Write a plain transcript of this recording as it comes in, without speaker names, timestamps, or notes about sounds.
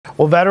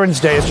Well, Veterans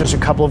Day is just a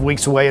couple of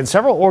weeks away, and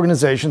several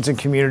organizations and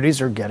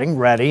communities are getting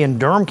ready. In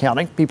Durham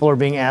County, people are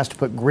being asked to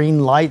put green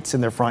lights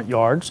in their front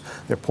yards,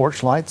 their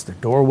porch lights, their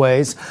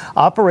doorways.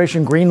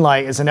 Operation Green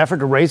Light is an effort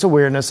to raise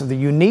awareness of the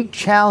unique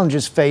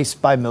challenges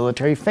faced by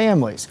military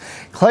families.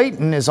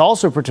 Clayton is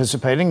also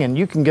participating, and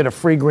you can get a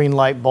free green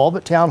light bulb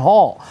at Town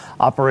Hall.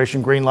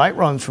 Operation Green Light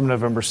runs from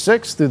November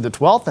 6th through the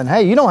 12th, and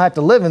hey, you don't have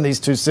to live in these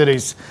two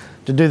cities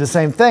to do the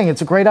same thing.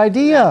 It's a great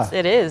idea. Yes,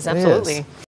 it is, absolutely.